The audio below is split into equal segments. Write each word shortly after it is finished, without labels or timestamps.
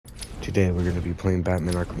Today we're going to be playing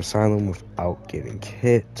Batman Arkham Asylum without getting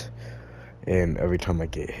hit. And every time I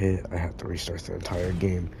get hit, I have to restart the entire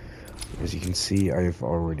game. As you can see, I've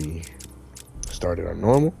already started on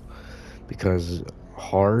normal. Because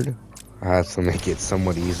hard, I have to make it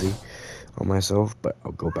somewhat easy on myself. But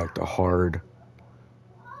I'll go back to hard.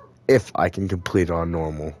 If I can complete it on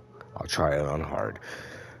normal, I'll try it on hard.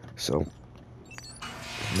 So,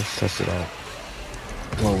 let's test it out.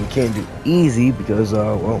 Well, we can't do easy because,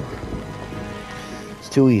 well, it's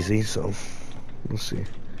too easy, so we'll see.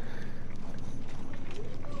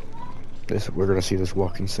 We're gonna see this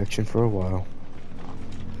walking section for a while.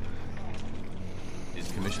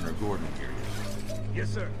 Is Commissioner Gordon here? Yes,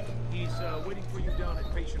 sir. He's waiting for you down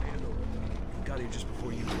at patient handover. Got here just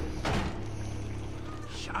before you.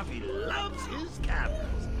 Sharpie loves his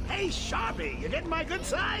cameras. Hey, Sharpie, you getting my good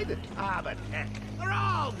side? Ah, but heck, they're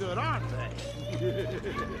all good, aren't they?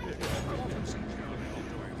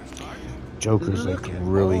 Joker's like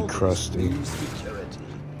really crusty. Security.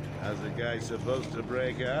 How's the guy supposed to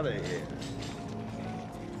break out of here?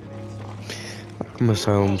 Arkham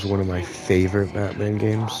Asylum's one of my favorite Batman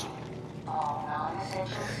games.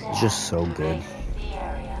 It's just so good.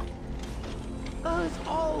 Oh, it's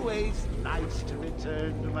always nice to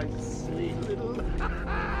return to my sweet little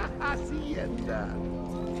hacienda.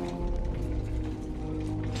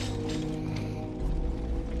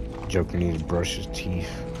 Joker needs to brush his teeth.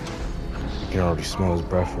 You can already smell his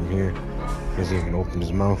breath from here. He hasn't even opened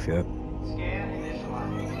his mouth yet. You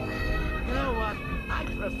know what? I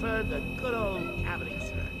prefer the good old cavity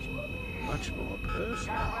search. Much more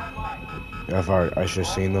personal. I should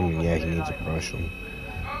have seen them, and yeah, he needs to brush them.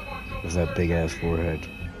 With that big ass forehead.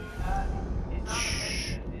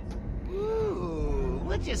 Shh. Ooh,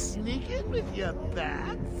 would you sneak in with your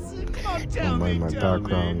bats? Come on, tell Don't mind me, my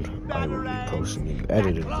background. I will be posting an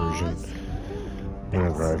edited version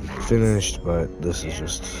whenever I've finished, but this is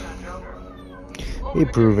just me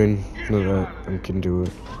proving that I can do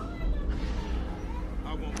it.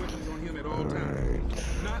 Alright.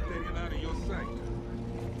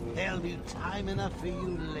 There'll be time enough for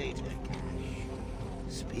you later, Cash.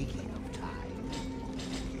 Speaking of time,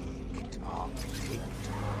 tick-tock,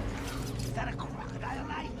 tick-tock. Is that a crocodile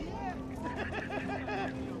I hear?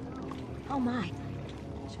 Oh my,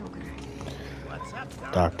 Joker. What's up,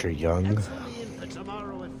 Dr. Young. Pencil me in for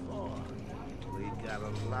tomorrow at 4. We've got a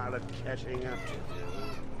lot of catching up to do.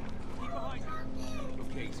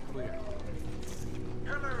 Okay, it's clear.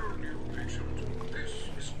 Hello, new patient. This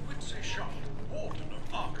is Quincy Sharp, Warden of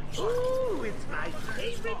Arkham Asylum. Ooh, it's my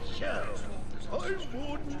favorite show. I'm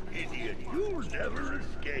Warden Idiot. You'll never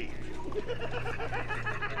escape.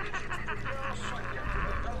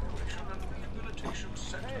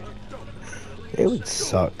 It would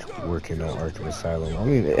suck working at Arkham Asylum. I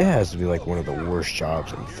mean, it has to be like one of the worst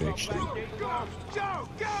jobs in fiction. Joe,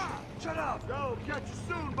 shut up! Go, catch you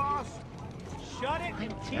soon, boss. Shut it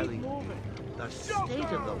and keep moving. The state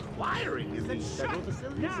of the wiring in these federal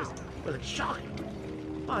facilities is, well, it's shocking.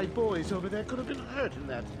 My boys over there could have been hurt in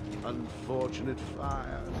that unfortunate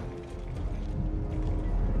fire.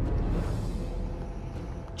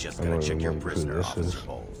 Just I gonna don't check your remember who prisoner this officer is.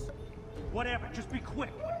 polls. Whatever, just be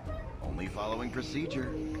quick. Only following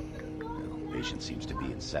procedure. Well, patient seems to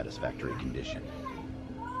be in satisfactory condition.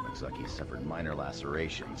 Looks like he suffered minor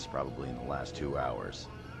lacerations, probably in the last 2 hours.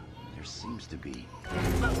 There seems to be...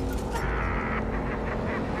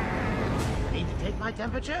 Need to take my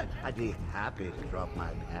temperature? I'd be happy to drop my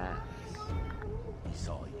pants. He's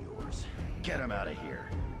all yours. Get him out of here.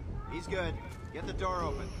 He's good. Get the door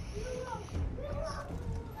open.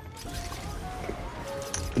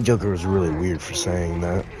 Joker was really weird for saying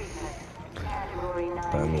that.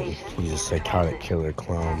 But I mean, he's a psychotic killer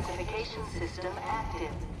clown. Classification system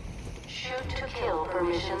active. Shoot to kill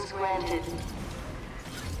permissions granted.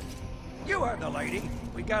 You heard the lady.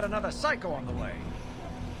 We got another psycho on the way.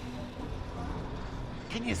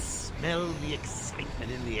 Can you smell the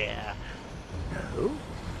excitement in the air? No?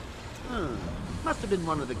 Must have been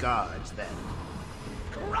one of the guards then.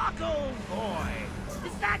 Crocco boy!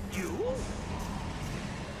 Is that you?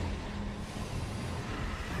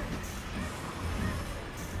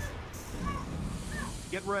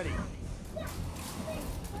 Get ready.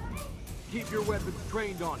 Keep your weapons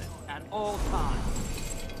trained on it at all times.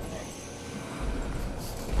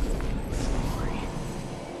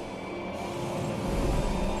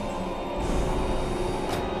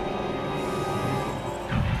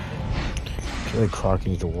 I feel like Croc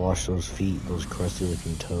needs to wash those feet, those crusty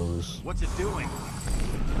looking toes. What's it doing?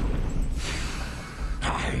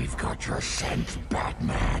 I've got your scent,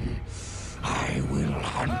 Batman. I will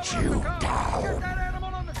hunt you down. Get that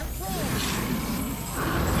animal under control!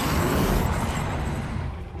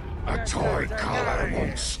 A toy collar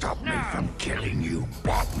won't stop me from killing you,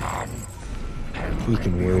 Batman. You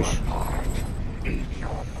can wish. Eat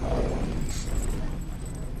your bones.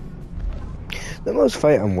 The most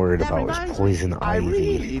fight I'm worried about is Poison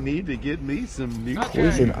Ivy. You need to get me some new.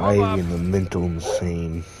 Poison Ivy and the mental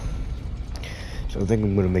insane. So I think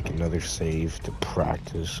I'm gonna make another save to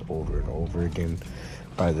practice over and over again.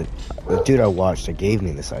 By the dude I watched that gave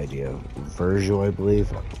me this idea, Virgil, I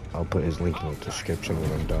believe. I'll put his link in the description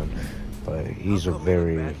when I'm done. But he's a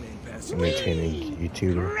very entertaining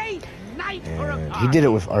YouTuber, and he did it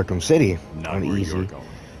with Arkham City on easy.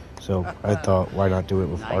 So I thought, why not do it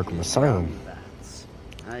with Arkham Asylum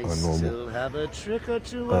I on normal? still have a trick or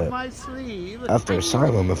two But up my sleeve. after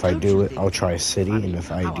Asylum, if I do it, I'll try City, and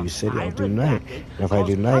if I do City, I'll do Night. And if I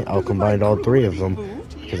do Night, I'll combine all three of them,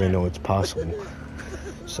 because I know it's possible.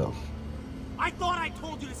 So, I thought I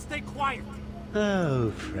told you to stay quiet.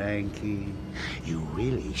 Oh, Frankie, you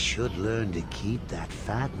really should learn to keep that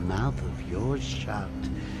fat mouth of yours shut.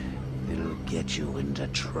 It'll get you into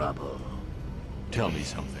trouble. Tell me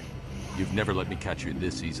something. You've never let me catch you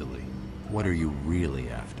this easily. What are you really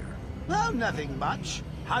after? Oh, nothing much.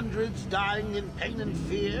 Hundreds dying in pain and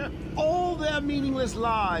fear. All their meaningless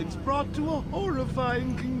lives brought to a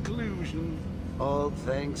horrifying conclusion. All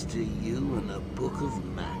thanks to you and a book of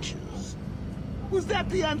matches. Was that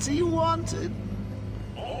the answer you wanted?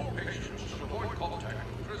 All patients should avoid contact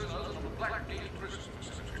with prisoners of the Blackgate prison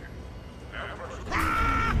facility.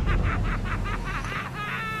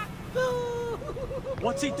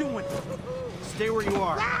 What's he doing? Stay where you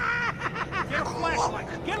are. Get a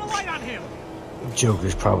flashlight. Get a light on him.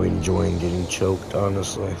 Joker's probably enjoying getting choked,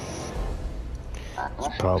 honestly.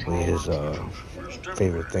 It's probably his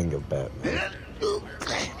favorite thing of Batman.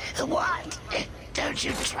 What? Don't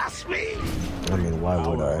you trust me? I mean, why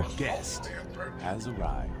would I? Guest has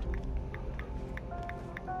arrived.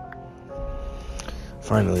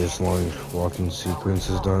 Finally, this long walking sequence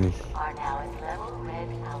is done. Are now in level red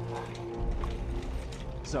outline.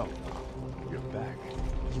 So, you're back.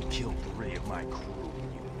 You killed 3 of my crew.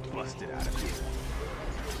 You busted out of here.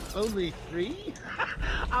 Only 3?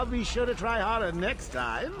 I'll be sure to try harder next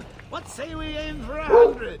time. What say we aim for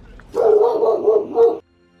 100?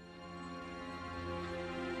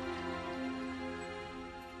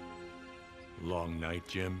 Long night,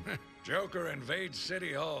 Jim. Joker invades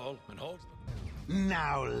City Hall and holds the...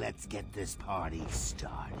 Now let's get this party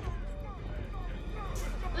started.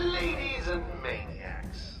 Ladies and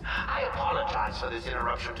maniacs, I apologize for this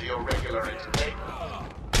interruption to your regular entertainment.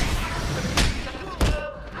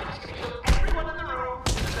 Everyone in the room.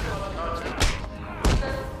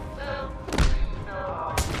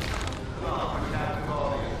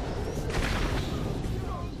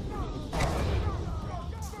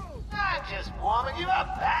 I'm just warming you up,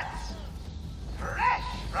 Bats. Fresh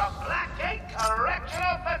from Blackgate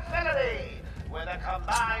Correctional Facility, with a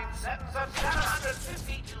combined sentence of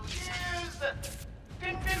 752 years.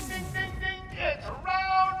 Ding, ding, ding, ding, ding. It's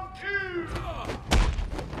round 2.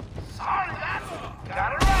 Sorry, Bats.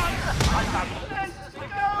 Gotta run. I got places to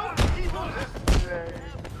go. People to stay.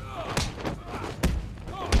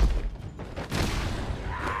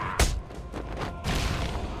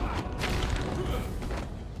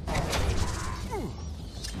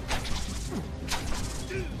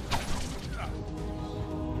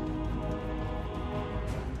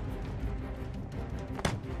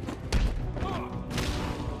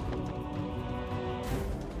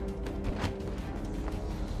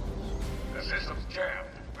 The system's jammed.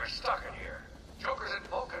 We're stuck in here. Joker's in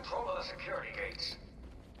full control of the security gates.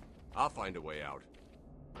 I'll find a way out.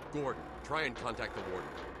 Gordon, try and contact the warden.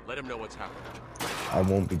 Let him know what's happening. I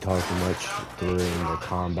won't be talking much during the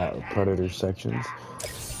combat or predator sections,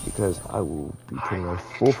 because I will be putting my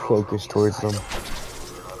full focus towards them.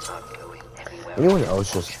 Anyone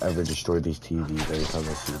else just ever destroyed these TVs every time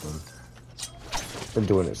I see them? I've been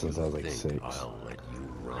doing it since I was like 6. I'll let you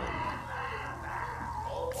run.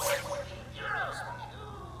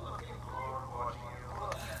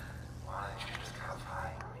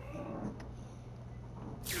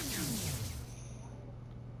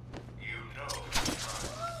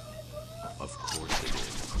 Of course it is.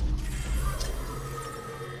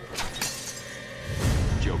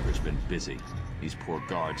 Joker's been busy. These poor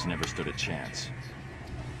guards never stood a chance.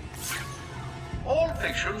 All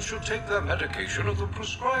patients should take their medication at the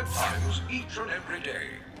prescribed times each and every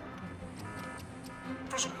day.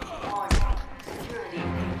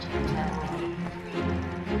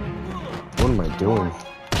 What am I doing?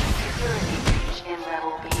 Security breach in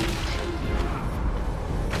level B2.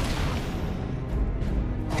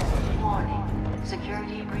 Warning.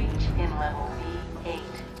 Security breach in level B8.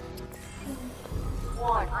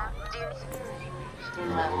 Warning.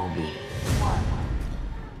 Level B.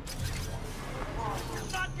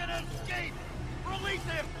 He's not gonna escape! Release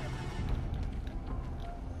him!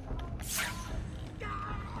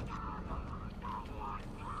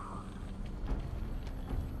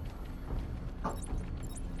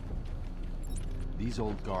 These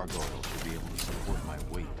old gargoyles should be able to support my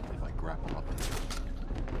weight if I grapple up to them.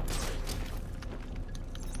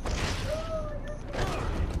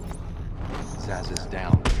 Zaz is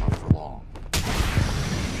down, but not for long.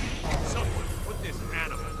 Someone put this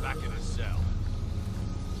animal back in a cell.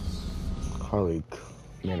 Harley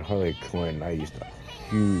Quinn, I used to have a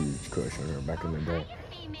huge crush on her back in the day,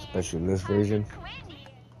 especially in this version.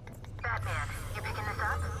 Batman, you picking this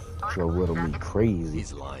up? She'll riddle me crazy.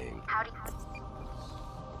 He's lying. How do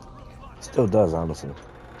Still does, honestly.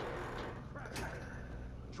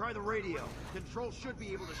 Try the radio. Control should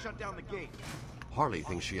be able to shut down the gate. Harley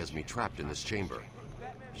thinks she has me trapped in this chamber.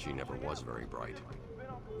 She never was very bright.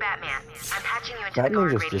 Batman, I'm patching you into the Batman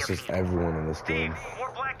guard just radio disses feed. everyone in this game.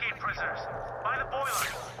 More Blackgate prisoners. By the boiler.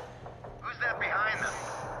 Who's that behind them?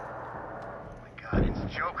 Oh my god,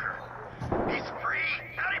 it's Joker. He's free!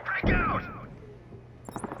 How'd he break out?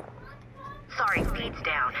 Sorry, feed's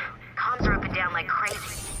down. Comms are up and down like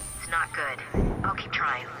crazy. It's not good. I'll keep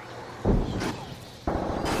trying.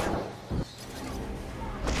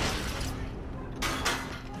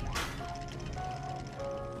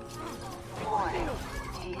 Warning.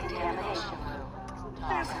 Decontamination room.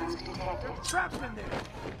 Toxins detected. Trapped in there!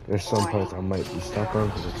 There's some parts I might be stuck on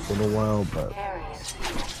because it's been a while, but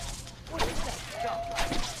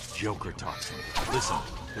Joker toxin. Listen,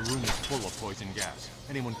 the room is full of poison gas.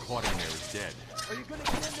 Anyone caught in there is dead. Are you gonna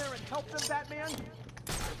get in there and help them, Batman?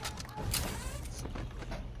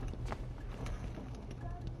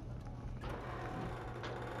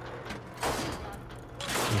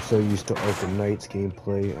 I'm so used to Arkham Knight's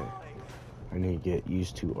gameplay. I need to get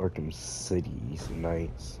used to Arkham City's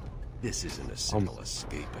Knights. This isn't a single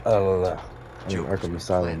escape I mean, Joker's Arkham been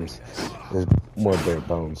Asylum planning is more bare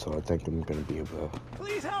bones, so I think I'm gonna be able to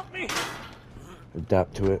Please help me!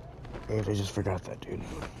 adapt to it. And I just forgot that, dude.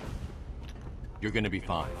 You're gonna be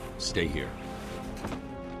fine. Stay here.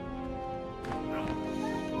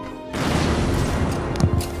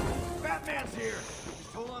 Batman's here!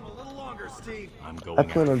 Just hold on a little longer, Steve. I'm going I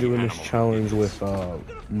plan on after the doing this animal challenge business.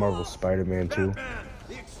 with Marvel Spider-Man 2 Batman!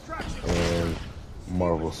 The extraction! and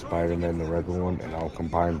Marvel Spider-Man, the regular one, and I'll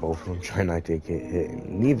combine both of them, try not to get hit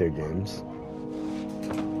in neither games.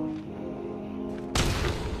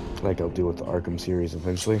 Like I'll do with the Arkham series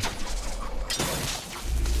eventually.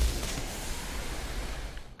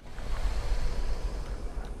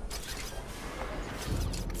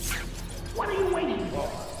 What are you waiting for?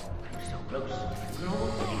 So close.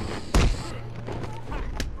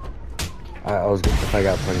 I was if I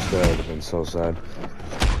got punched there, I would have been so sad.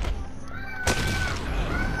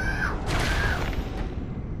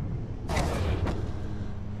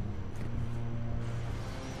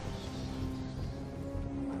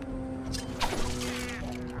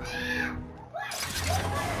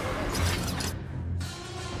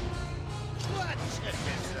 What took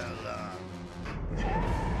you so long?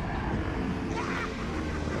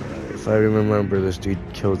 If I remember, this dude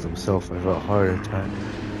killed himself. I felt a heart attack.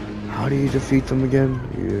 How do you defeat them again?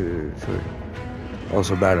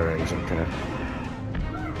 Also, batarangs, okay.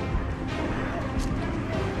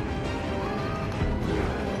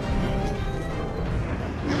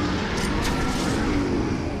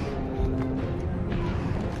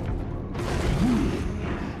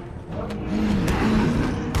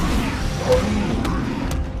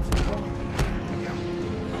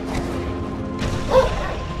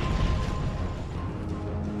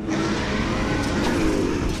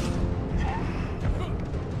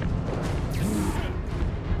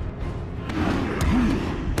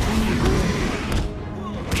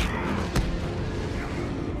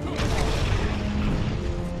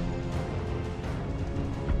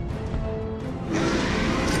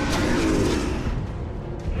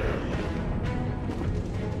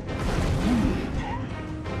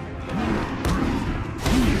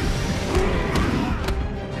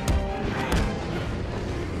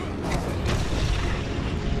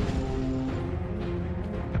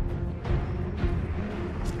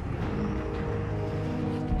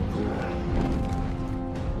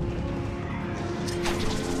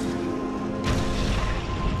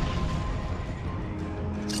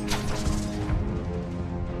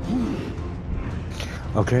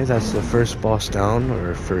 Okay, that's the first boss down,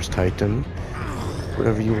 or first Titan,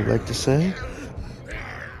 whatever you would like to say.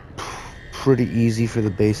 Pretty easy for the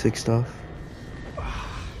basic stuff.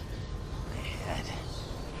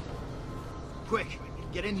 Quick,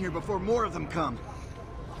 Get in here before more of them come.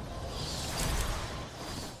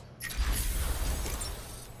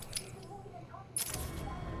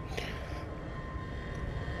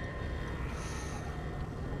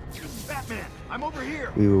 Batman, I'm over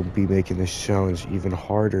here. We will be making this challenge even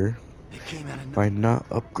harder by not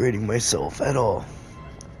upgrading myself at all.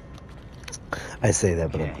 I say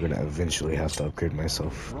that, but I'm gonna eventually have to upgrade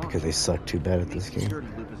myself because I suck too bad at this game.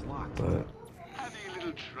 But Having a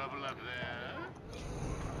little trouble up there?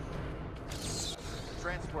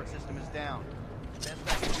 Transport system is down. Best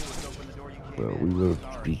I can do is open the door you came well, in. we will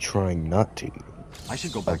be trying not to I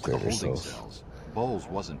should go back to the upgrade holding ourselves. cells. Bowles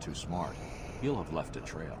wasn't too smart. He'll have left a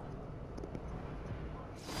trail.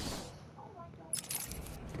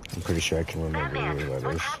 I'm pretty sure I can remember Batman, where that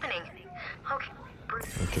what's is. happening? Okay,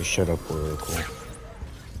 Okay, shut up, Oracle.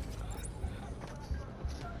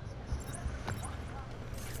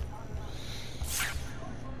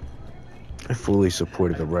 I fully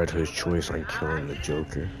supported the Red Hood's choice on killing the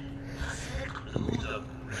Joker. I mean,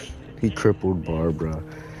 he crippled Barbara.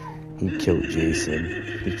 He killed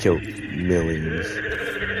Jason. He killed millions.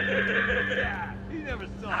 He never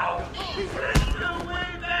saw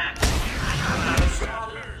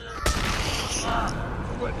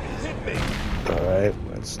What hit me? Alright,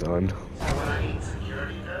 that's done.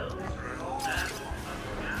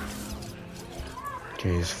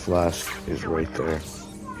 Okay, his flask is right there.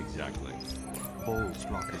 Exactly. Bowles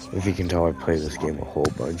dropped his If you can tell, I played this game a whole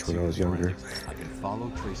bunch when I was younger. I can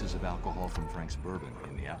follow traces of alcohol from Frank's bourbon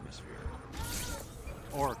in the atmosphere.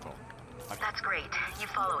 Oracle. that's great. You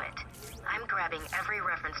follow it. I'm grabbing every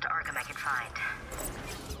reference to Arkham I can find.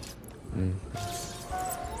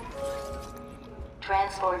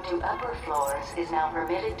 Transport to upper floors is now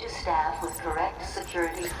permitted to staff with correct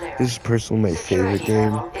security clearance. This is personally my favorite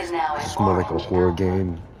game. Is now This is more like a horror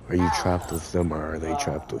game. Are you trapped with them or are they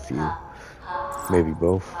trapped with you? Maybe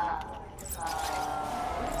both.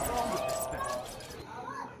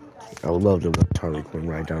 I would love to let Harley Quinn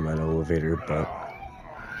ride down that elevator, but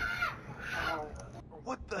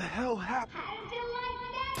What the hell happened?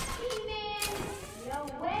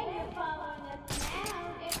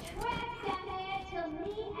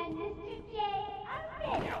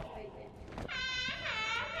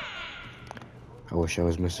 I wish I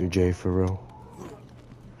was Mr. J for real.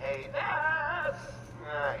 Hey there!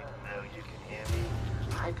 I know you can hear me.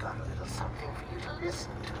 I've got a little something for you to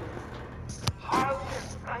listen to. Harley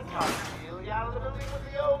and Frank are really out of the building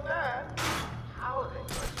with the old man. How are they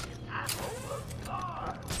going to get that over the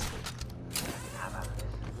car? How about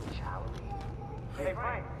this, shall we? Hey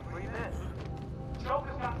Frank, where you been?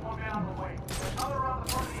 Joker's got one man on the way. Another around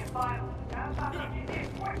the front of the asylum. That's not gonna get in.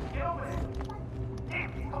 Quick, get over there.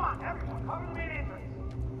 Damn, come on, everyone, cover the main entrance.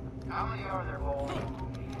 How many are there, Bull?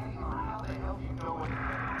 How the hell do you know what it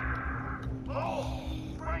is? Oh!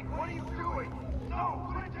 Frank, what are you doing? No,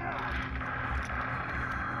 put it down!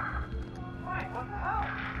 Frank, what the hell?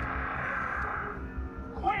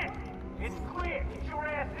 Quinn! It's clear! Get your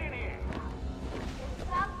ass in here! It's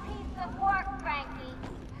some piece of work, Frankie.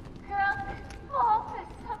 Girls fall for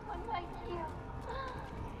someone like you.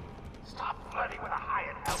 Stop flirting with a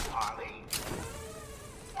hired help, Harley!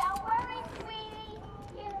 Don't worry, sweetie.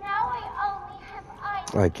 You know I only have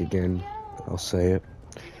eyes. Like again, I'll say it.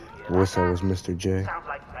 I wish I was Mr. J. Sounds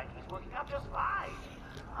like Frankie's working out just fine.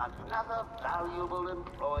 Another valuable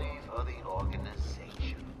employee for the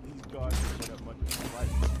organization. These guys have put up much of a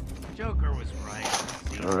fight. Joker was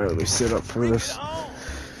right. Alright, let me sit up for this.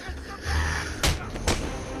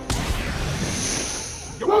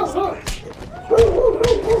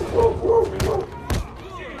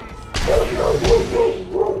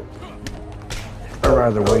 I'd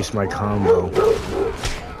rather waste my combo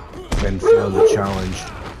than fail the challenge.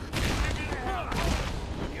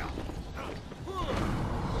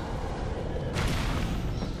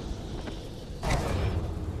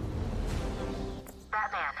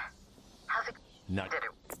 Batman, how's it? Not. Did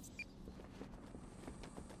it?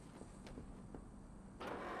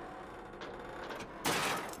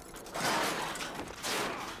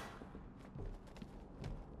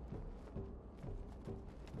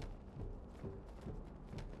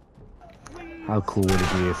 How cool would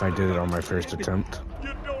it be if I did it on my first attempt?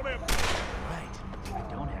 Right. I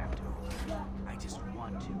don't have to. I just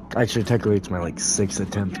want to. Actually, technically it's my like 6th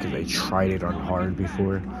attempt because I tried it on hard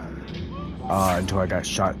before. Until I got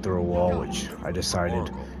shot through a wall, which I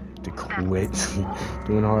decided to quit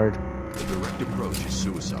doing hard. The direct approach is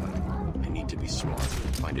suicide. I need to be smart.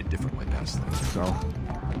 Find a different way past things. So,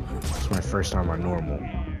 it's my first time on normal.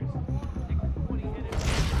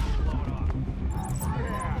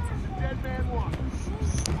 Dead man walking.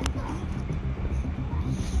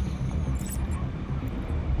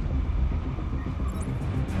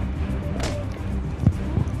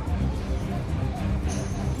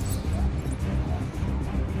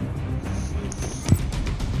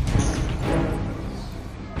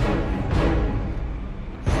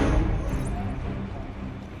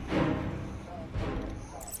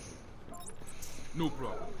 No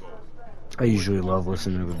problem, boss. I usually love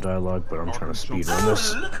listening to the dialogue, but I'm trying to speed run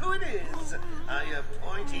this. Look who it is! Are your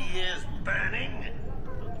pointy ears burning?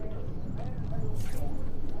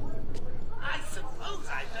 I suppose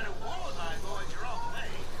I better warn my boys you're on the way.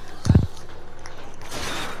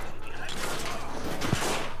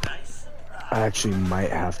 Nice surprise. I actually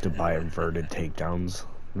might have to buy inverted takedowns.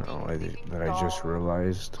 No, that I just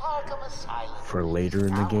realized Arkham Asylum for later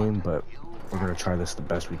in the game, but we're gonna try this the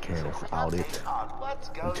best we can without it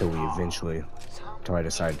until we eventually, until I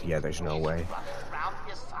decide, yeah, there's no way. around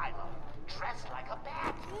the asylum, dressed like a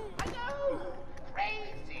bat. I know,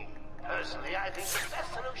 crazy. Personally, I think the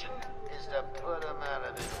best solution is to put him out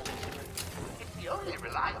of his misery. It's the only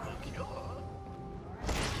reliable cure.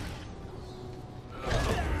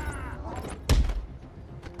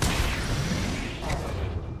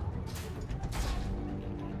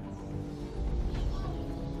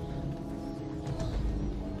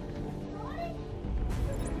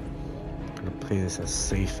 Play this as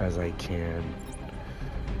safe as I can.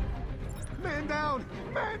 Man down!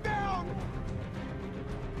 Man down!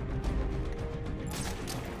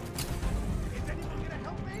 Is anyone gonna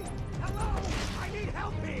help me? Hello? I need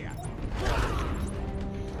help here!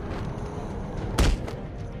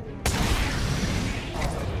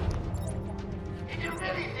 Did you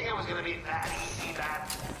really think it was gonna be that easy,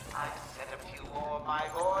 Bat? I've sent a few more of my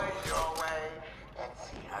boys your way. Let's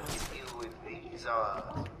see how you do with these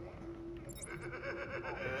odds.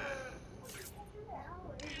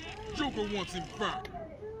 Joker wants him back.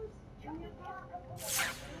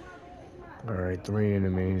 Alright, 3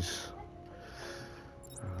 enemies.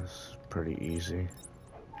 That's pretty easy.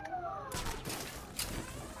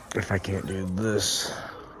 If I can't do this,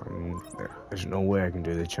 there's no way I can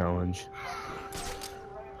do the challenge.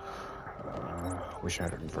 Wish I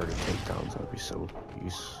had inverted takedowns, that'd be so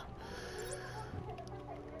nice.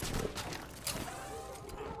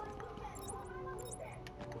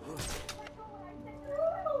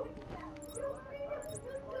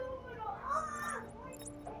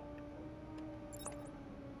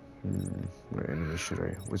 What enemy should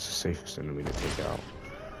I? What's the safest enemy to take out?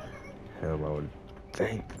 Hell, I would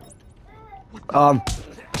think.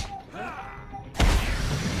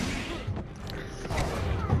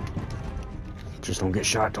 Just don't get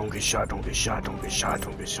shot, don't get shot, don't get shot, don't get shot,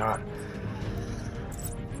 don't get shot.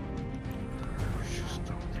 Just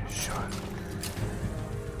don't get shot.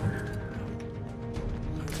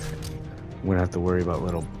 I'm gonna have to worry about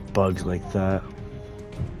little bugs like that.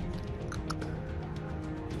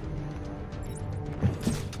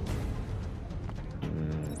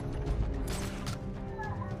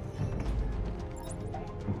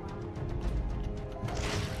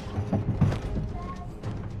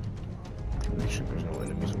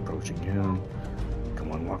 Him.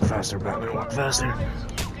 Come on, walk faster, Batman, walk faster. You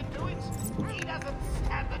can do it. He doesn't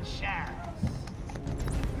stand a chance.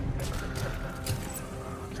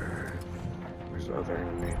 Okay. Where's the other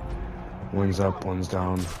enemy? One's up, one's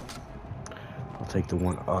down. I'll take the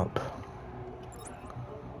one up.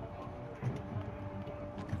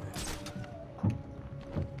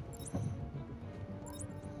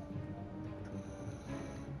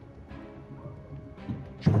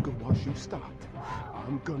 Joker wants you stopped.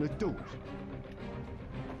 I'm gonna do it.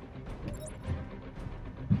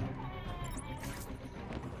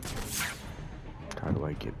 How do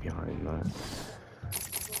I get behind that?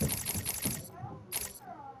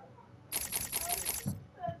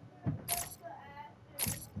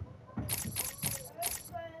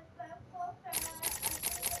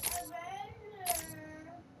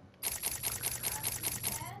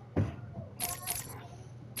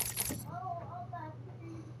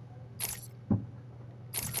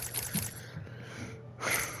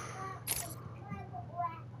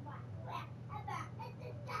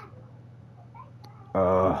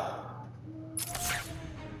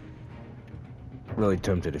 Really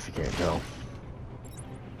tempted if you can't tell.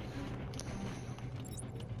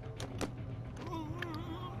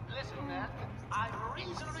 Listen, man, I'm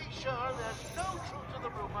reasonably sure there's no truth to the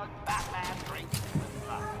rumor Batman drinks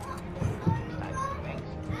blood.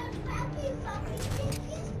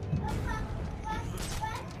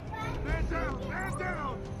 Man down! Man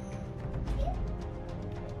down!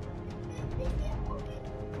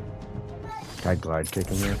 Can I glide kick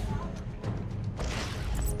him here?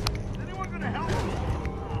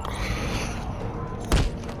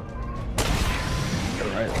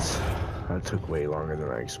 That took way longer than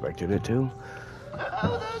I expected it to.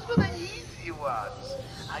 Oh, those were the easy ones.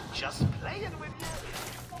 I'm just playing with you.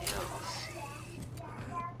 You'll see.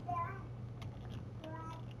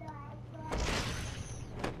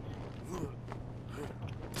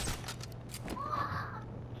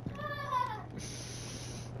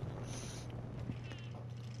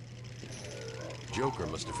 Joker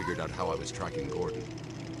must have figured out how I was tracking Gordon.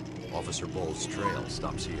 Officer Bull's trail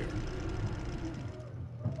stops here.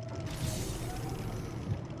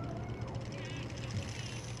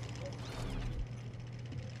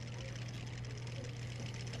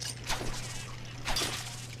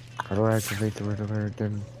 How do I activate the red alert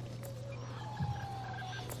again?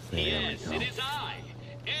 Yes, it is I,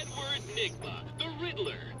 Edward Nigma, the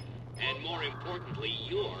Riddler, and more importantly,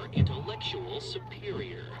 your intellectual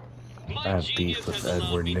superior. I have beef with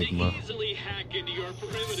Edward Nigma. Easily hack into your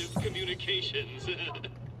primitive communications.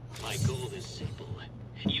 My goal is simple.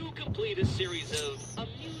 You complete a series of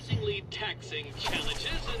amusingly taxing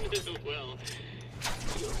challenges and, well,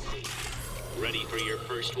 you'll see. Ready for your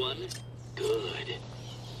first one? Good.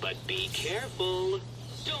 But be careful.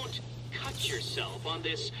 Don't cut yourself on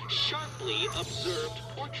this sharply observed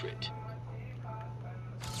portrait.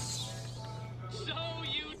 So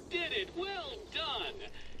you did it. Well done.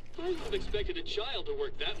 I would have expected a child to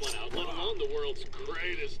work that one out, let alone the world's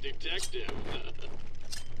greatest detective.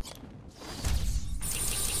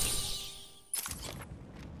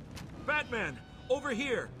 Batman, over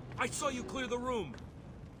here. I saw you clear the room.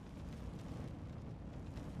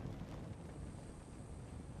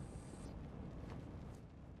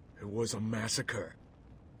 It was a massacre.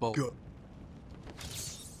 Good.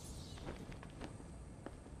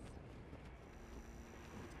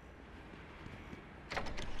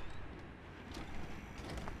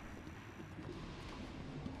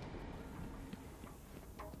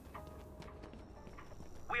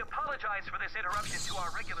 We apologize for this interruption to our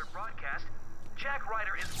regular broadcast. Jack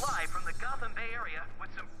Ryder is live from the Gotham Bay area with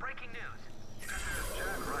some breaking news. This is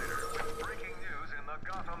Jack Ryder with breaking news in the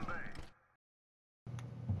Gotham Bay.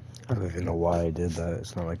 I don't even know why I did that.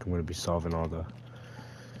 It's not like I'm gonna be solving all the...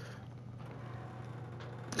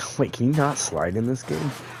 Wait, can you not slide in this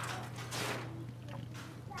game?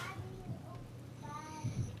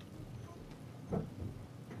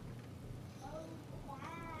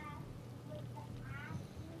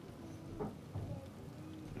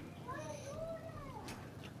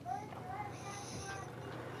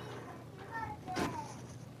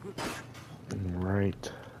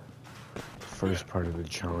 Right. First part of the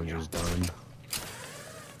challenge is done.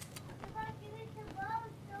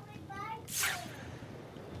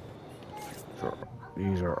 So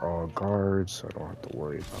these are all guards, so I don't have to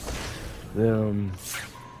worry about them.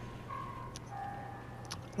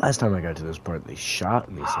 Last time I got to this part, they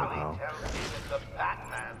shot me somehow. The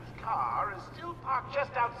Batman's car is still parked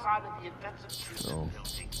just outside of the intensive treatment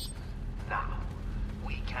building. Now,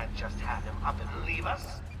 we can't just have him up and leave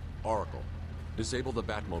us. Oracle, disable the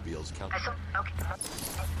Batmobile's counter. I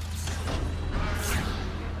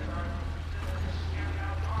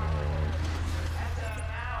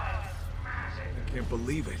can't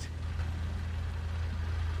believe it.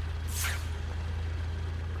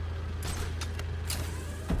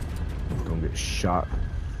 Don't get shot.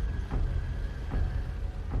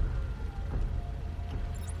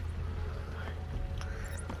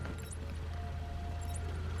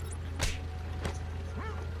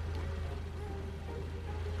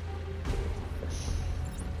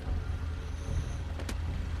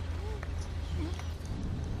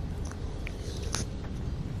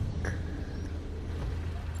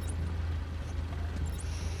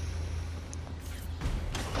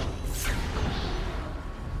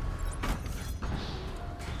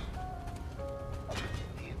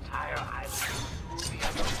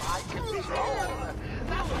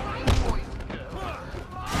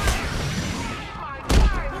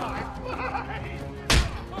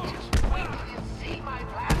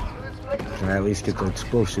 Can I at least get the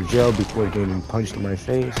explosive gel before getting punched in my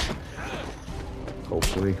face?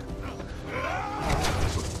 Hopefully.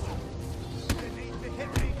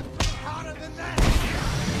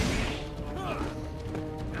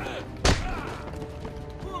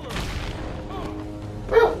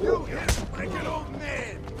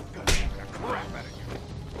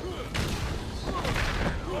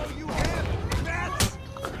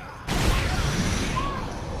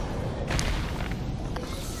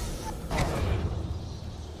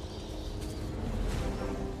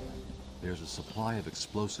 There's a supply of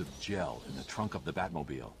explosive gel in the trunk of the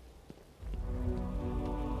Batmobile.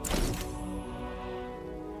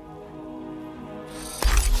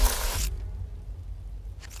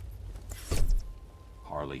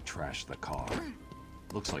 Harley trashed the car.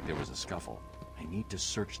 Looks like there was a scuffle. I need to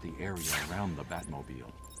search the area around the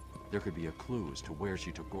Batmobile. There could be a clue as to where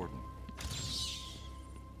she took Gordon.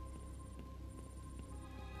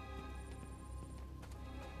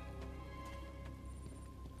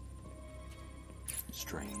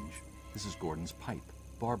 Strange. This is Gordon's pipe.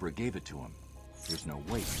 Barbara gave it to him. There's no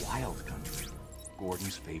way. Wild country.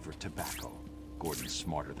 Gordon's favorite tobacco. Gordon's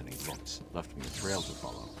smarter than he looks. Left me a trail to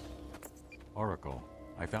follow. Oracle,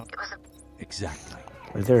 I found... Exactly.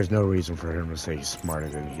 Like, there's no reason for him to say he's smarter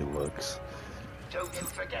than he looks. Don't you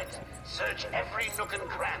forget, search every nook and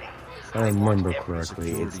cranny. If I remember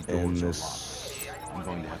correctly, it's in this... I'm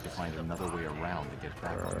going to have to find another way around to get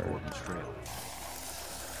back on Gordon's trail.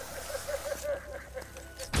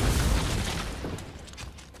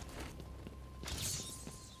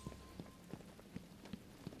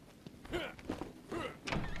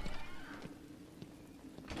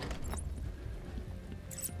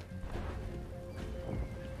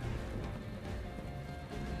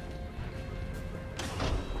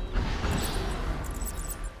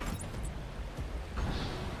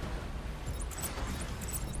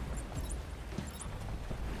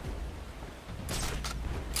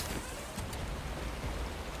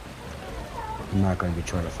 I'm not going to be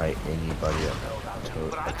trying to fight anybody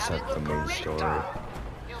except the main story.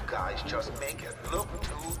 You guys just make it look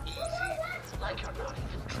too easy, like you're not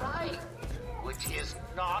even trying. Which is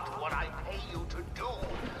not what I pay you to do.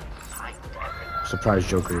 Find everything. I'm surprised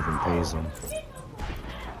Joker even pays him.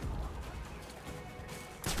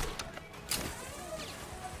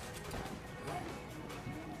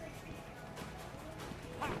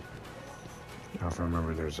 Now if I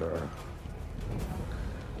remember, there's a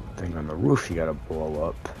thing on the roof you gotta blow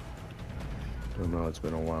up. I don't know, it's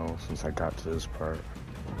been a while since I got to this part.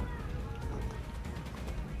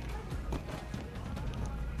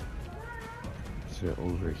 Is it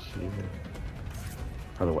over here?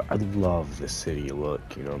 By the way, I love the city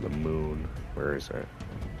look, you know, the moon. Where is it?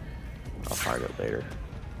 I'll find it later.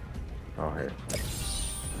 Oh, here.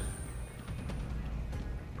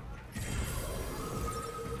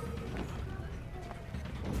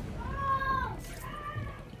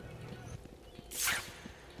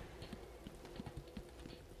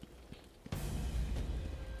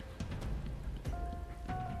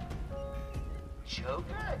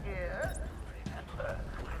 Joker here. Remember,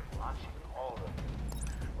 I'm watching all of you.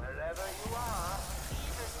 Wherever you are,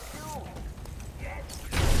 even you. Yes.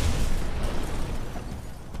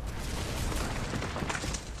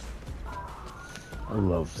 I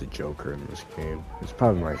love the Joker in this game. It's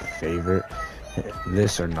probably my favorite.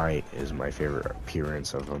 This or Night is my favorite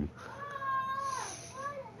appearance of him.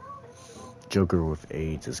 Joker with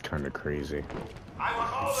AIDS is kind of crazy. I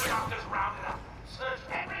want all the doctors rounded up. Search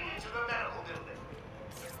every inch of the medical building.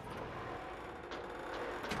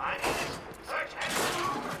 I need this. Search every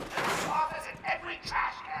room, every office, and every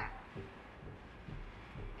trash can.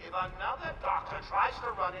 If another doctor tries to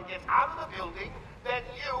run and gets out of the building, then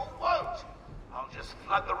you won't. I'll just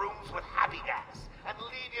flood the rooms with happy gas and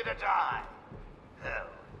leave you to die. Hell,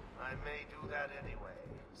 I may do that anyway.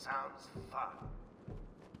 Sounds fun.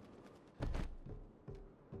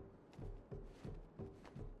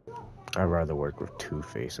 I'd rather work with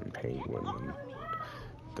Two-Face and Penguin than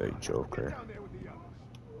the Joker.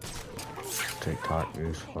 TikTok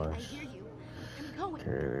newsflash. Okay,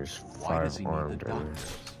 there's 5 armed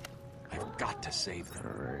enemies. I've got to save them.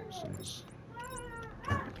 Alright, since...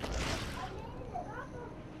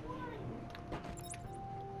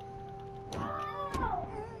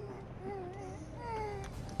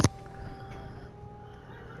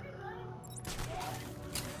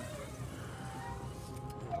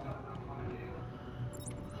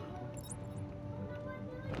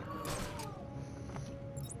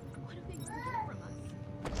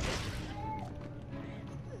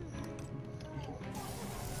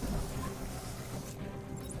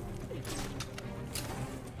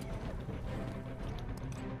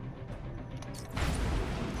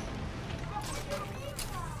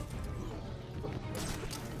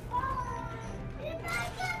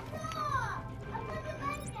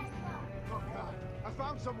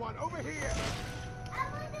 Someone over here!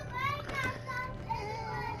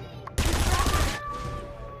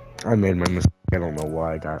 I made my mistake. I don't know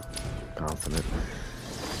why I got confident.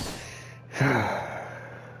 I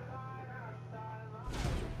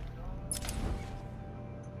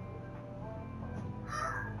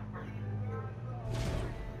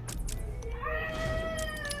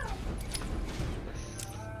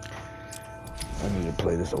need to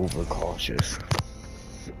play this overcautious.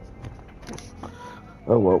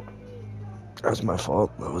 Oh well, that's my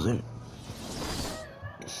fault. That was it.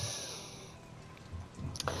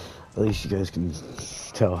 At least you guys can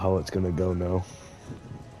tell how it's gonna go now.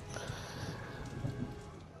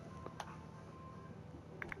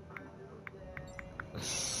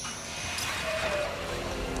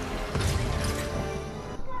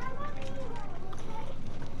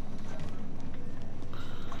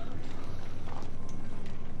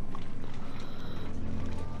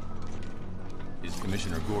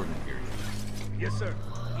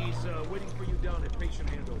 want that patient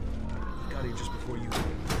handled. Got here just before you did.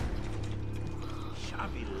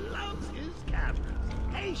 Sharpie loves his cameras.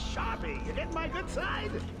 Hey, Sharpie, you get my good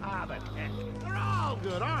side? Ah, but heck, they're all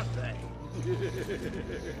good, aren't they?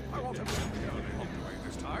 I won't have to be away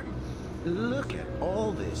this time. Look at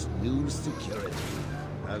all this new security.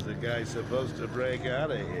 How's a guy supposed to break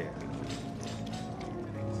out of here?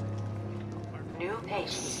 New patient.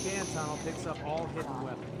 The scan tunnel picks up all hidden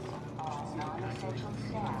weapons. All non-essential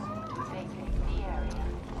staff vacate the area.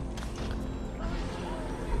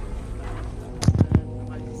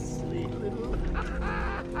 My sweet little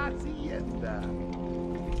hacienda.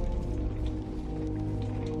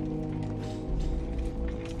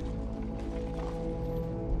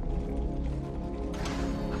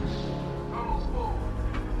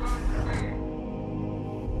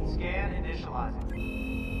 Scan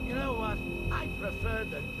initializing. You know what? I prefer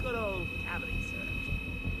the good old cavity search.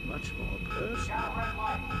 Much more personal. Got a red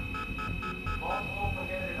light. Multiple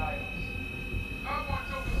prohibited items. I want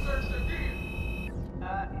you to search again.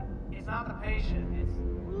 It's not the patient, it's...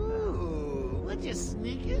 Ooh, would you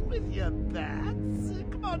sneak in with your bats?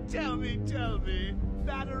 Come on, tell me.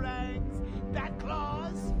 Batarangs, bat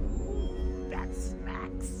claws, bat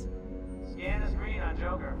smacks. Scan is green on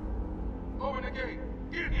Joker. Open the gate.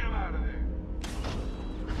 Get him out of there.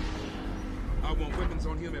 I want weapons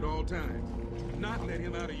on him at all times. Not let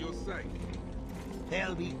him out of your sight.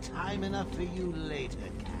 There'll be time enough for you later,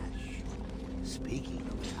 Cash. Speaking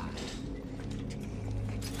of time,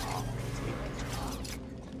 tick-tock, tick-tock.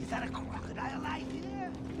 Is that a crocodile I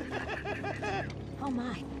hear? Oh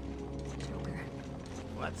my. Joker.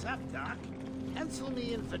 What's up, Doc? Pencil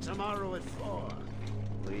me in for tomorrow at 4.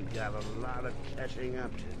 We've got a lot of catching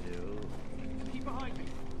up to do. Keep behind me.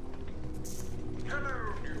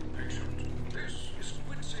 Hello, new patient. This is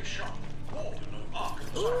Quincy Sharp, Warden of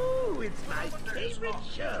Arkham Asylum. Ooh, it's my favorite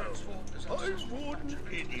show. I'm Warden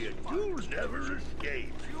Idiot. You'll never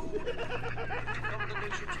escape. Become the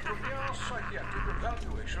nation's premier psychiatric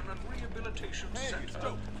evaluation and rehabilitation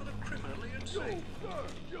center for the criminally insane.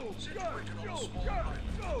 Situated on a small island.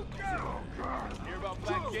 Hear about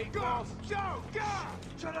Black Gate, boss?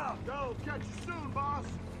 Shut up! Go, catch you soon, boss!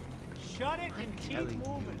 Shut it and keep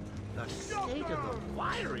moving. The state of the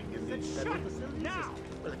wiring in these federal facilities now.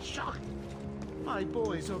 Well, it's shocking. My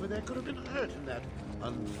boys over there could have been hurt in that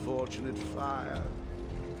unfortunate fire.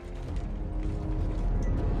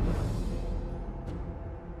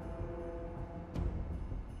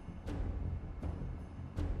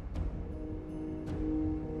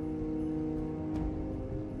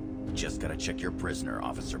 Just gotta check your prisoner,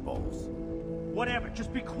 Officer Bowles. Whatever,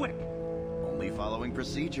 just be quick. Only following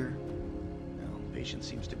procedure. Well, patient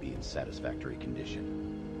seems to be in satisfactory condition.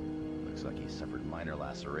 Looks like he suffered minor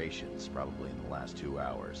lacerations, probably in the last 2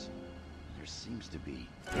 hours. There seems to be...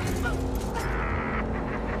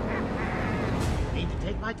 Need to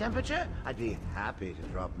take my temperature? I'd be happy to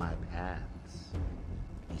drop my pants.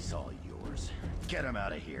 He's all yours. Get him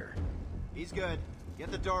out of here. He's good. Get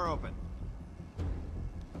the door open.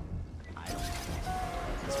 I don't get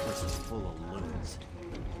it. This place is full of loons.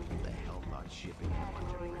 Who the hell thought shipping him a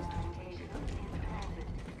bunch of prisoners?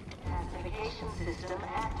 Classification system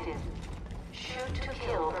active. Shoot to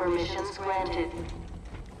kill permissions granted.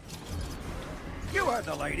 You heard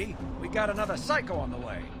the lady. We got another psycho on the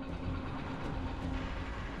way.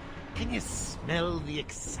 Can you smell the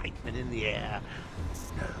excitement in the air?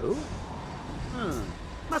 No?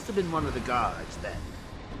 Must have been one of the guards then.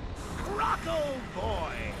 Rocco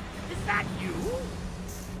boy! Is that you?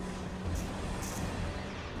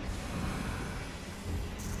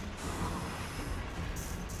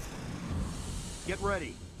 Get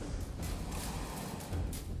ready.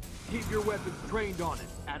 Keep your weapons trained on it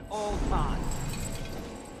at all times.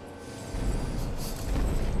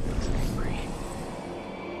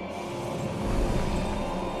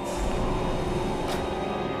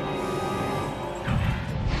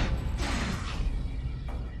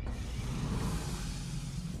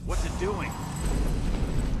 What's it doing?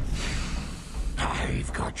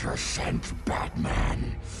 I've got your scent,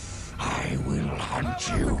 Batman. I will hunt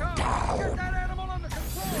you down. Get that animal under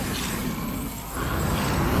control!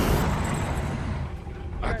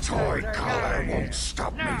 A toy collar won't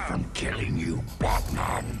stop me from killing you,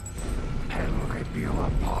 Batman. I'll rip you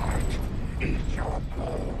apart. Eat your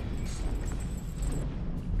bones.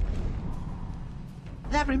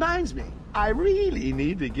 That reminds me. I really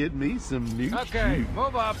need to get me some new Okay,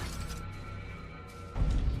 move up.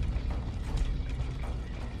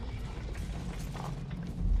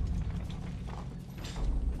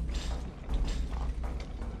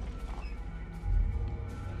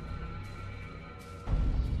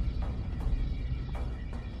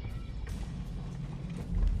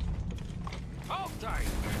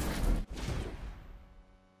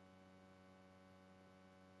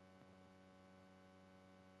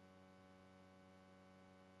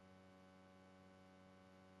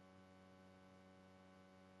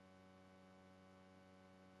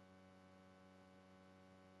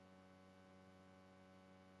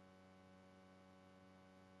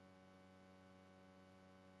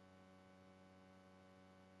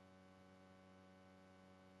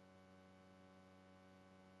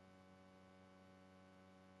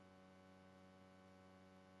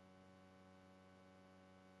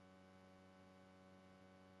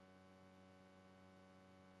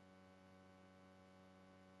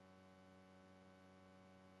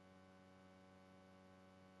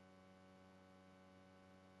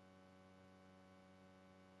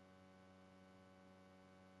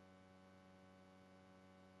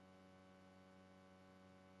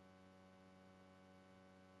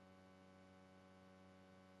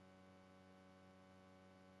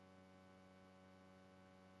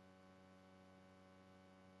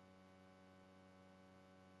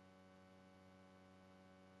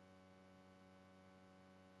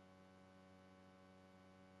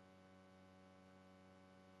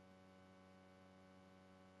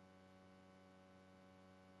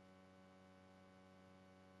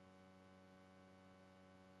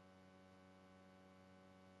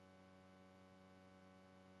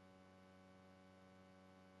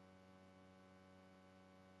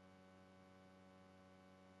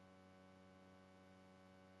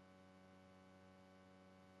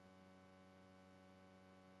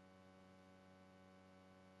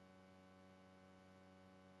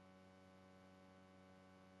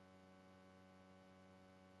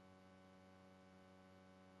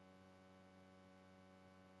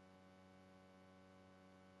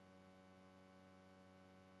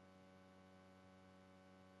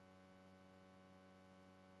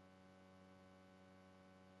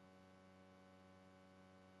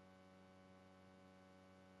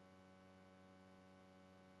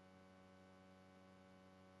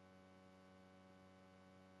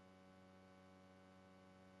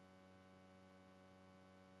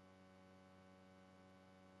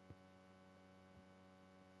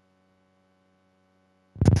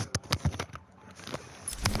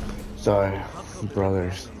 Sorry,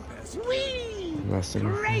 brothers. Whee! Messing.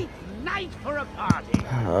 Great night for a party.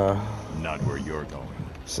 Not where you're going.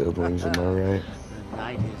 Siblings, am I right? The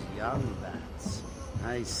night is young, Bats.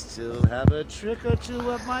 I still have a trick or two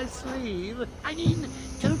up my sleeve. I mean,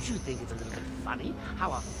 don't you think it's a little bit funny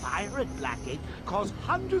how a fire at Blackgate caused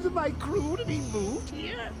hundreds of my crew to be moved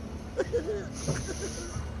here?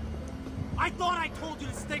 I thought I told you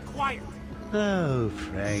to stay quiet. Oh,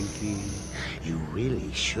 Frankie, you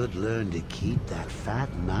really should learn to keep that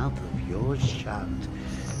fat mouth of yours shut.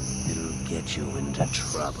 It'll get you into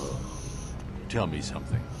trouble. Tell me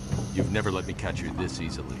something. You've never let me catch you this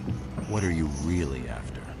easily. What are you really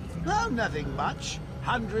after? Oh, nothing much.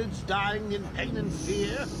 Hundreds dying in pain and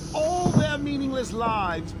fear. All their meaningless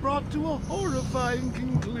lives brought to a horrifying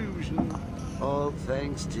conclusion. All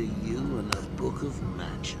thanks to you and a book of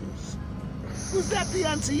matches. Was that the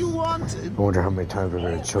answer you wanted? I wonder how many times we're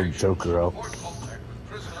gonna choke Joker out.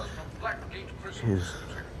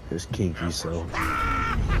 His kinky self.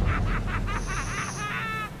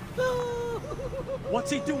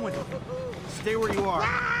 What's he doing? Stay where you are.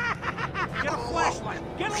 Get a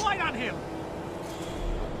flashlight. Get a light on him.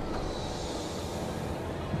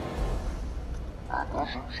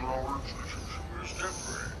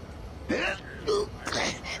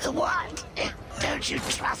 What? Don't you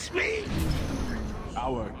trust me?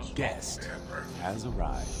 Our guest has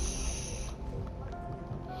arrived.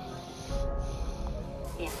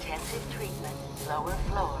 Intensive treatment, lower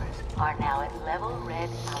floors, are now at level red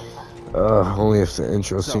alpha. Only if the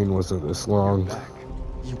intro scene wasn't this long.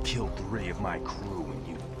 You killed 3 of my crew and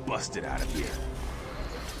you busted out of here.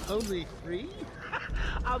 Only 3?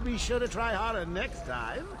 I'll be sure to try harder next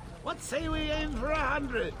time. What say we aim for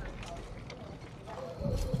 100?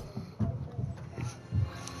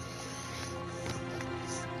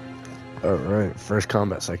 Alright, first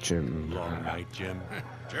combat section. Long night, Jim.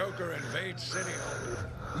 Joker invades City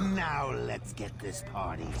Hall. Now let's get this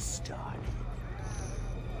party started.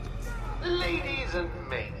 Ladies and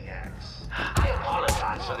maniacs, I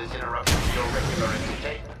apologize for this interruption to your regular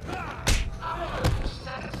entertainment.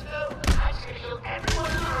 I scheduled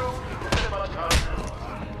everyone in the room pretty much on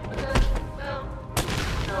well,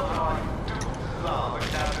 no harm. Large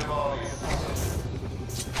down the volume.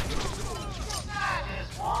 I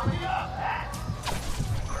just warn you of that.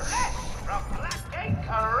 Fresh from Blackgate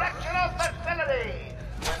Correctional Facility,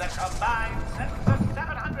 with a combined sentence of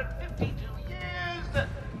 752 years.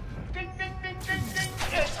 Ding, ding, ding, ding, ding.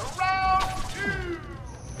 It's round 2.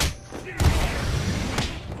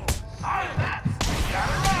 Sorry, Bats.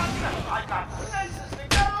 Gotta run. I got places to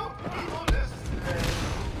go. People to slay.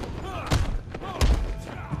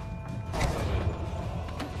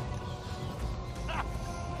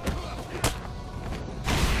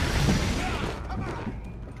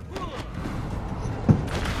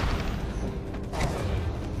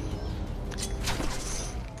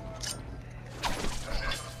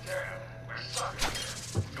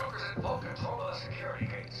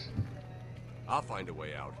 I'll find a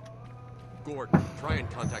way out. Gordon, try and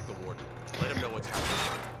contact the warden. Let him know what's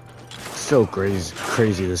happening. So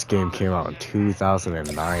crazy this game came out in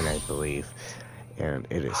 2009, I believe. And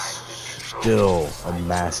it is still a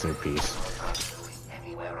masterpiece.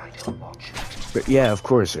 But yeah, of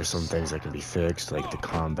course, there's some things that can be fixed, like the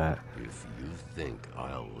combat. If you think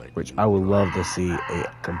I'll let Which I would love to see a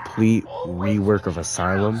complete rework of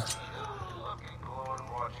Asylum.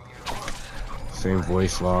 Same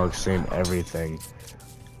voice log, same everything.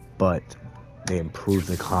 But they improve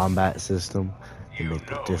the combat system. They make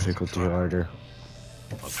the difficulty harder.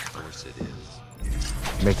 Of course it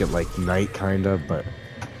is. Make it like Night kinda, but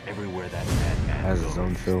Everywhere that madman has its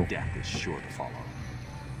own feel. death is sure to follow.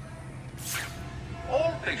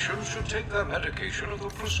 All patients should take their medication at the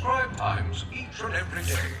prescribed times each and every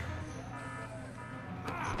day.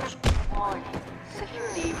 Warning,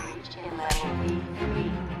 security breach in level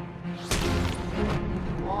B3.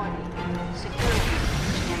 Warning, security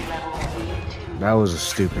breach in level B2. That was a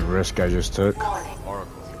stupid risk I just took.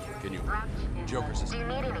 Oracle, can you... Joker's Do you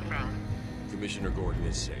need anything? Commissioner Gordon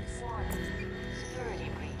is safe. Security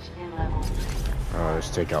breach in level Let's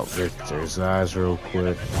take out Victor's eyes real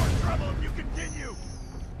quick.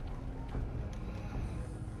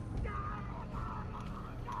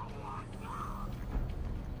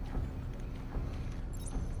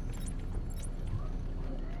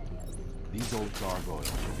 These old gargoyles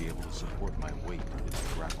should be able to support my weight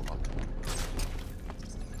if I grapple up.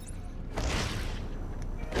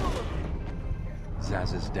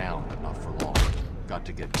 Zaz is down, but not for long. Got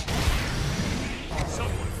to get...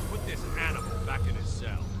 Someone put this animal back in his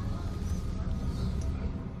cell.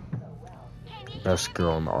 Best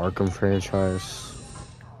girl in the Arkham franchise.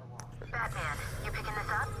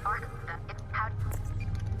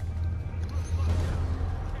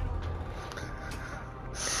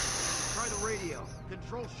 radio.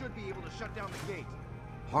 Control should be able to shut down the gate.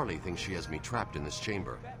 Harley thinks she has me trapped in this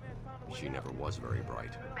chamber. She never was very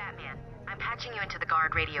bright. Batman, I'm patching you into the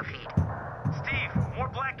guard radio feed. Steve, more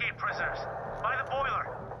Blackgate prisoners. By the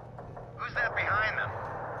boiler. Who's that behind them?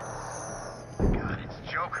 God,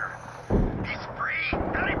 it's Joker. He's free!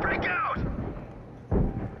 How'd he break out?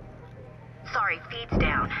 Sorry, feed's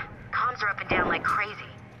down. Comms are up and down like crazy.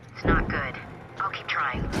 It's not good. I'll keep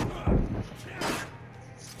trying.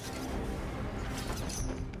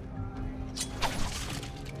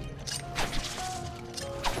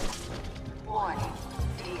 Warning.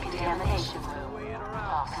 Decontamination room.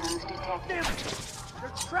 Toxins detected. Damn it!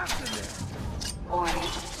 They're trapped in there! Warning.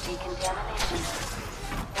 Decontamination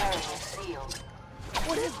room. Area sealed.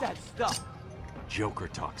 What is that stuff? Joker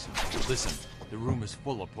toxin. Listen, the room is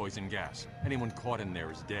full of poison gas. Anyone caught in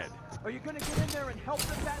there is dead. Are you gonna get in there and help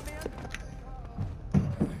them, Batman?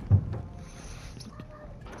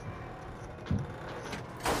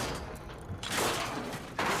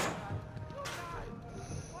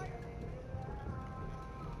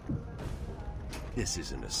 This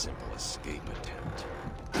isn't a simple escape attempt.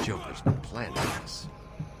 Joker's been planning this.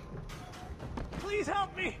 Please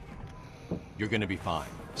help me! You're gonna be fine.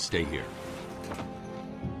 Stay here.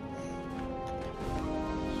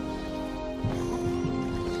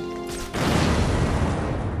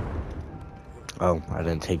 Oh, I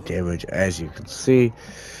didn't take damage, as you can see,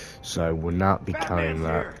 so I would not be counting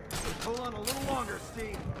that. Here. Hold on a little longer,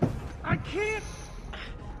 Steve. I can't!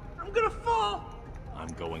 I'm gonna fall! I'm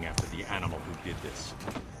going after the animal who did this.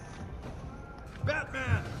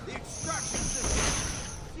 Batman! The extraction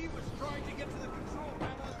system! Steve was trying to get to the control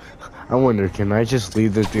panel. I wonder, can I just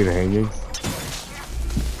leave this dude hanging?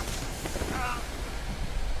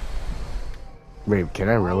 Wait, can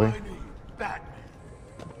I really? Batman!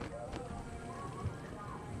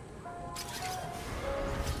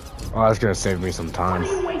 Oh, that's gonna save me some time.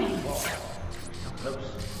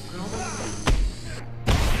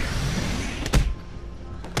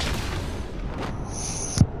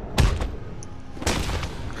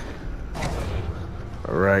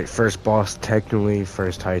 Alright, first boss, technically,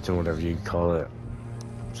 first Titan, whatever you call it.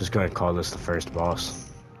 Just gonna call this the first boss.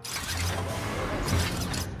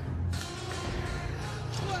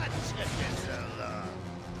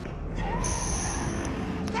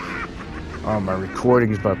 Oh, my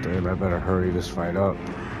recording's about to end. I better hurry this fight up.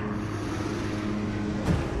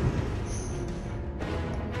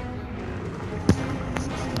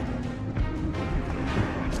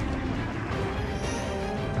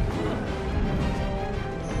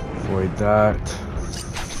 Avoid that.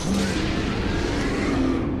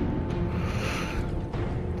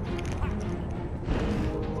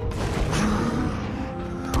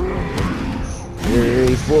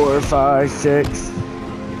 Three, 4, 5, 6.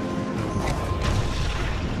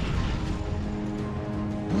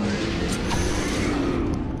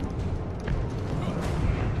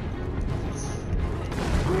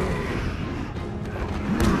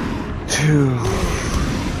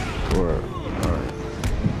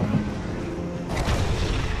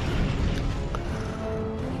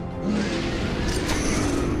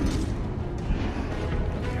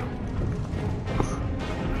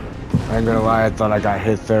 I ain't gonna lie, I thought I got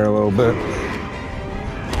hit there a little bit.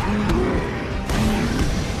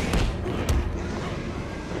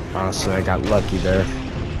 Honestly, I got lucky there.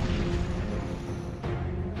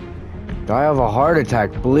 Do I have a heart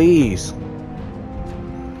attack, please?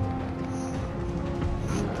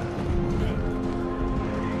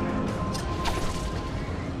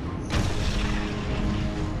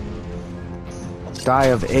 Die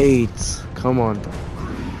of AIDS. Come on.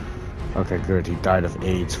 Okay, good. He died of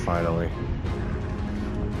AIDS, finally.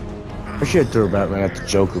 I should have threw Batman at the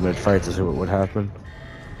Joker mid-fight to see what would happen.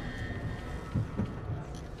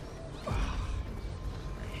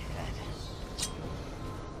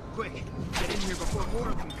 Quick, get in here before more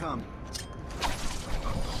of them come.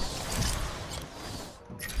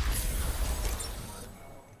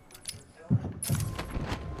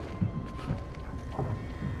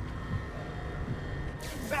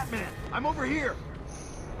 Batman, I'm over here.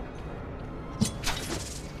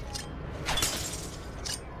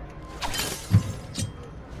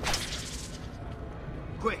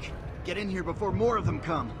 Quick, get in here before more of them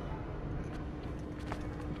come.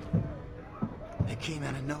 They came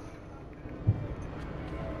out of no...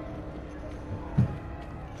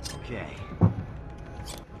 Okay.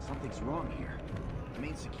 Something's wrong here. The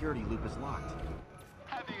main security loop is locked.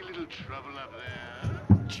 Having a little trouble up there?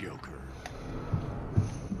 Joker.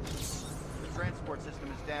 The transport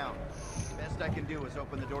system is down. Best I can do is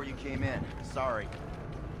open the door you came in. Sorry.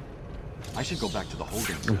 I should go back to the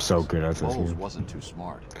holding. I'm so good at this Bowles game. wasn't too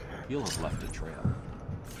smart. He'll have left a trail.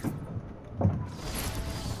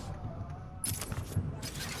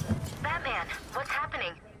 Batman, what's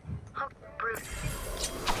happening? Oh, Bruce.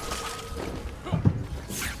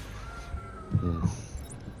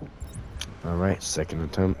 Alright, second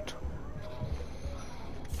attempt.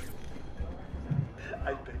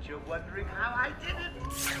 I bet you're wondering how I did it.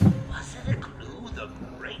 Was it a clue the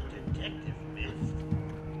great detective missed?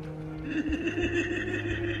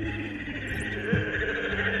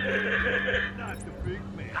 Not the big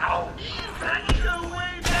man. Ouch! Frankie, go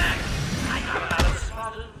way back! I got another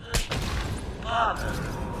spot of bother.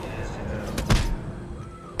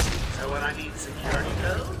 So when I need security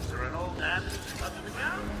codes or an old man who's under the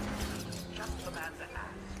ground, just the man to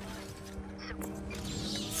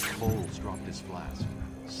ask. Cole's dropped his flask.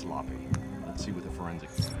 Sloppy. Let's see what the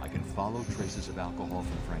forensics. I can follow traces of alcohol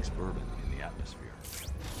from Frank's bourbon in the atmosphere.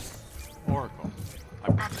 Oracle.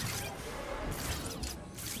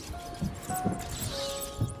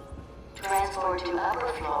 Transport to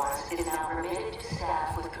upper floors is now permitted to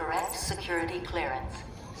staff with correct security clearance.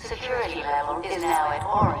 Security level is now at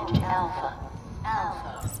Orange Alpha.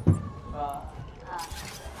 Alpha.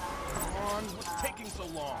 Come on, what's taking so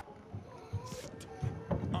long?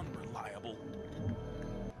 Unreliable.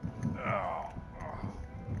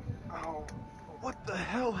 Oh, what the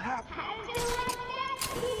hell happened? How'd you like that,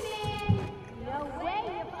 He-Man? No way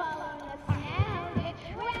you're following us now. The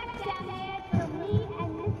track down there for me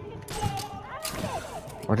and Mr. K.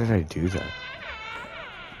 Why did I do that?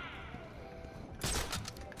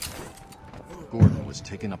 Gordon was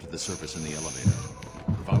taken up to the surface in the elevator.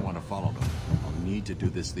 If I want to follow them, I'll need to do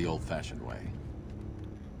this the old-fashioned way.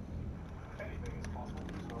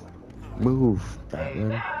 Move,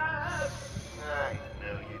 Batman. I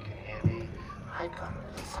know you can hear me. I got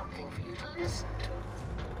something for you to listen to.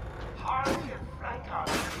 Harley and Frank are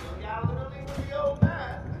getting out of the building with the old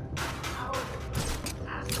man.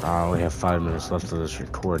 I only have 5 minutes left of this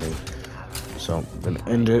recording, so I'm gonna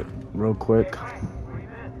end it real quick.